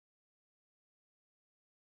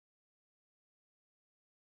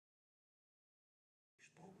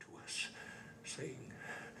us, saying,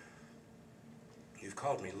 "You've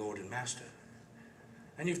called me Lord and Master,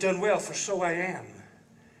 and you've done well, for so I am.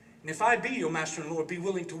 And if I be your Master and Lord, be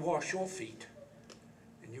willing to wash your feet,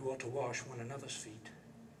 and you ought to wash one another's feet.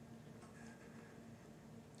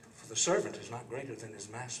 For the servant is not greater than his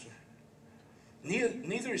master,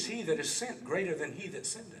 neither is he that is sent greater than he that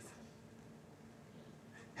sendeth.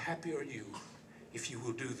 Happy are you if you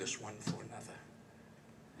will do this one for another."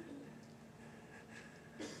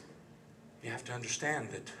 You have to understand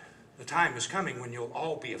that the time is coming when you'll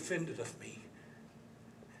all be offended of me.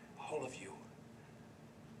 All of you.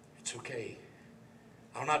 It's okay.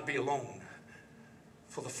 I'll not be alone.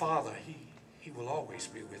 For the Father, he will always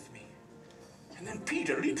be with me. And then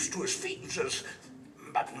Peter leaps to his feet and says,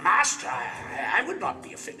 "But Master, I would not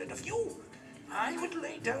be offended of you. I would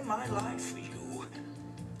lay down my life for you."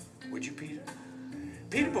 Would you, Peter?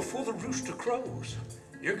 Peter, before the rooster crows,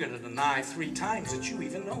 you're going to deny 3 times that you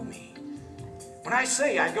even know me. When I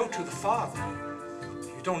say I go to the Father,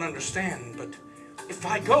 you don't understand, but if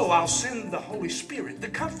I go, I'll send the Holy Spirit, the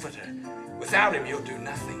Comforter. Without him, you'll do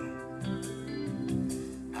nothing.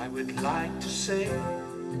 I would like to say,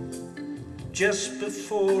 just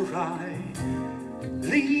before I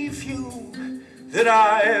leave you, that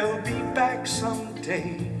I'll be back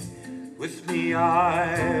someday. With me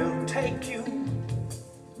I'll take you.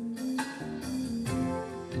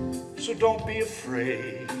 So don't be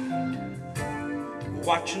afraid.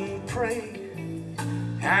 Watch and pray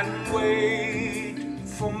and wait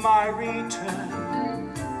for my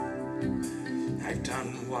return. I've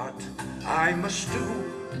done what I must do.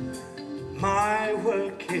 My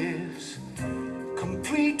work is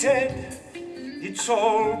completed. It's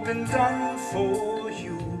all been done for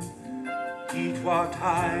you. Heed what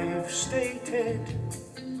I've stated,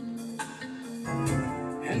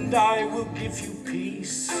 and I will give you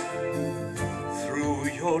peace through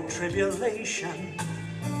your tribulation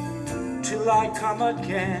till I come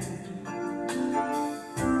again.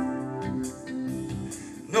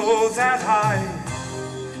 Know that I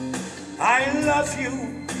love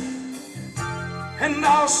you, and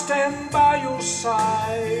I'll stand by your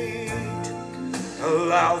side.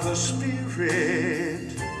 Allow the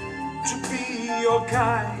Spirit to be your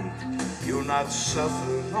guide. You'll not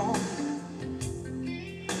suffer long.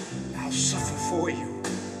 I'll suffer for you.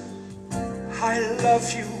 I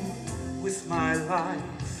love you with my life.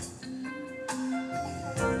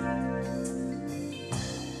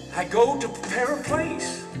 I go to prepare a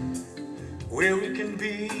place where we can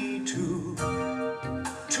be two.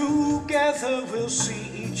 Together we'll see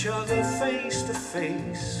each other face to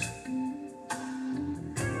face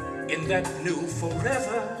in that new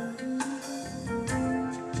forever.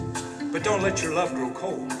 But don't let your love grow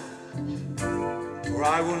cold, for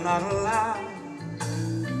I will not allow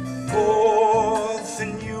more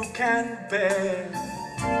than you can bear.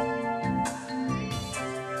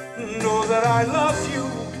 Know that I love you,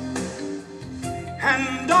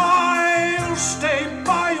 and I'll stay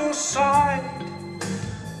by your side.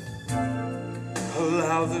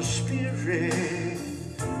 Allow the Spirit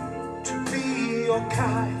to be your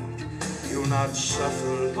guide. You'll not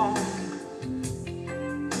suffer long,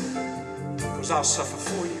 'cause I'll suffer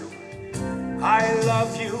for you. I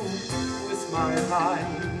love you with my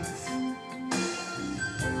life.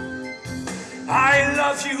 I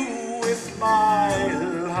love you with my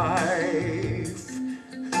life.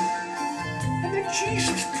 And then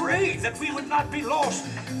Jesus prayed that we would not be lost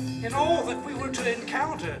in all that we were to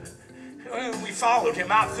encounter. We followed him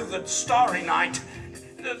out through the starry night.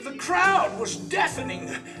 The crowd was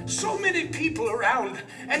deafening. So many people around.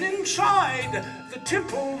 And inside the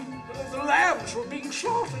temple, the lambs were being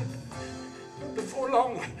slaughtered. Before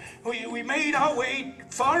long, we made our way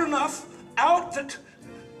far enough out that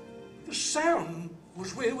the sound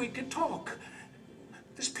was where we could talk.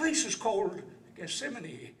 This place is called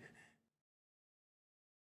Gethsemane.